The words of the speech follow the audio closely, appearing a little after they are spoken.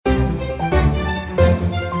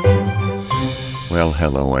Well,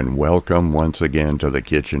 hello and welcome once again to the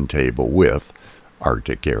kitchen table with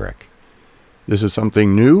Arctic Eric. This is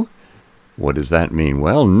something new. What does that mean?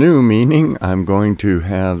 Well, new meaning I'm going to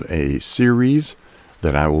have a series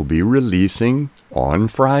that I will be releasing on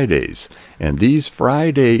Fridays. And these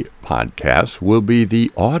Friday podcasts will be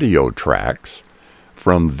the audio tracks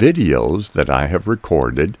from videos that I have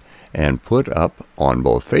recorded and put up on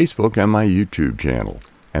both Facebook and my YouTube channel.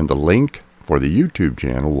 And the link for the YouTube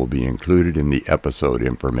channel will be included in the episode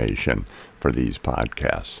information for these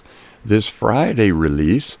podcasts. This Friday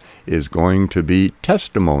release is going to be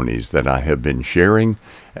testimonies that I have been sharing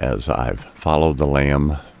as I've followed the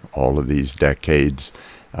Lamb all of these decades.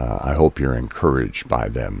 I hope you're encouraged by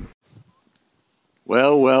them.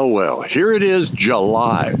 Well. Here it is,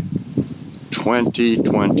 July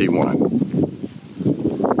 2021.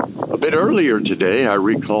 A bit earlier today, I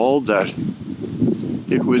recalled that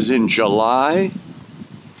it was in July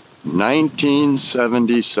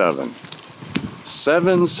 1977.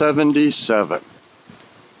 777.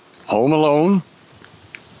 Home alone,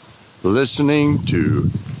 listening to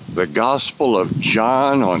the Gospel of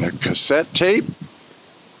John on a cassette tape,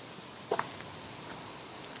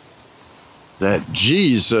 that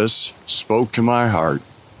Jesus spoke to my heart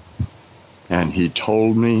and he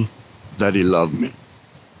told me that he loved me.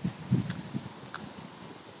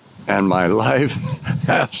 And my life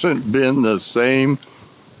hasn't been the same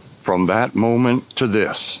from that moment to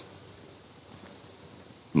this.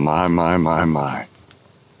 My.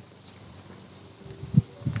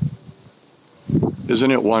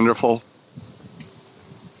 Isn't it wonderful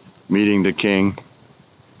meeting the King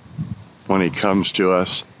when he comes to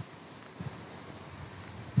us?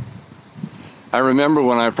 I remember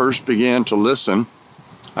when I first began to listen,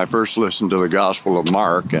 I first listened to the Gospel of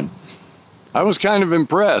Mark, and I was kind of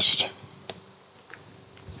impressed.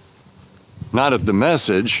 Not at the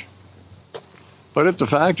message, but at the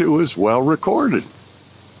fact it was well recorded.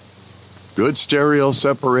 Good stereo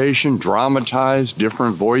separation, dramatized,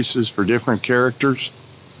 different voices for different characters.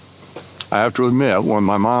 I have to admit, when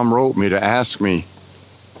my mom wrote me to ask me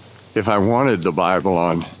if I wanted the Bible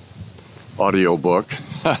on audiobook,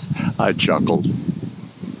 I chuckled.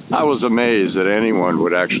 I was amazed that anyone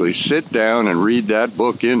would actually sit down and read that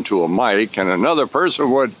book into a mic and another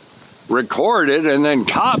person would record it and then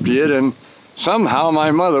copy it, and somehow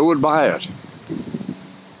my mother would buy it.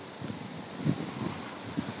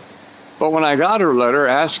 But when I got her letter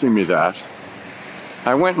asking me that,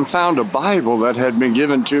 I went and found a Bible that had been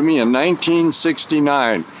given to me in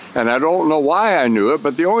 1969. And I don't know why I knew it,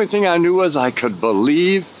 but the only thing I knew was I could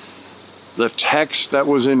believe the text that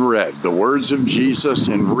was in red, the words of Jesus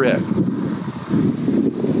in red.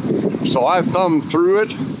 So I thumbed through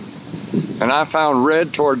it, and I found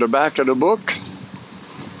red toward the back of the book,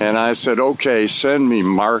 and I said, okay, send me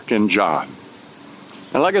Mark and John.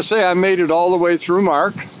 And like I say, I made it all the way through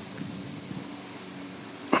Mark.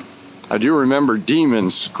 I do remember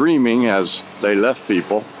demons screaming as they left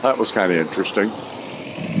people. That was kind of interesting.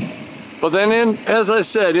 But then, as I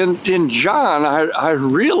said, in John, I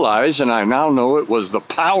realized, and I now know it was the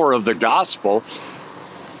power of the gospel.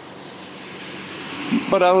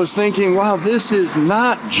 But I was thinking, wow, this is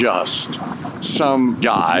not just some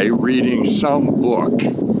guy reading some book,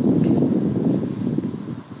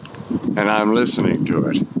 and I'm listening to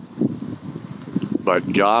it.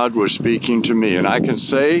 But God was speaking to me, and I can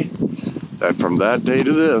say that from that day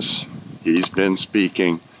to this, he's been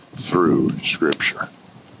speaking through Scripture.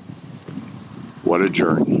 What a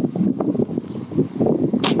journey.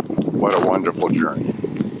 What a wonderful journey.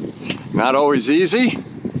 Not always easy,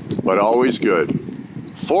 but always good.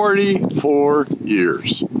 44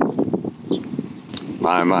 years.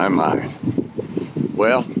 My.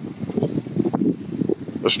 Well,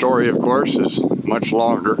 the story, of course, is much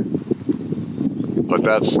longer, but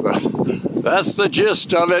that's the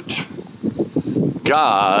gist of it.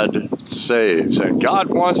 God saves, and God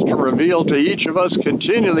wants to reveal to each of us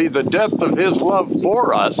continually the depth of his love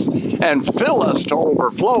for us and fill us to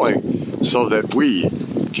overflowing so that we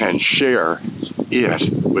can share it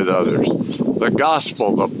with others. The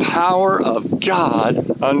gospel, the power of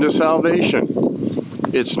God unto salvation.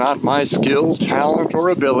 It's not my skill, talent, or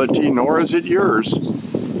ability, nor is it yours.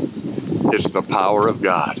 It's the power of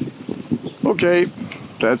God. Okay.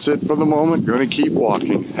 That's it for the moment. Going to keep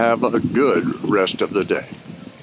walking. Have a good rest of the day.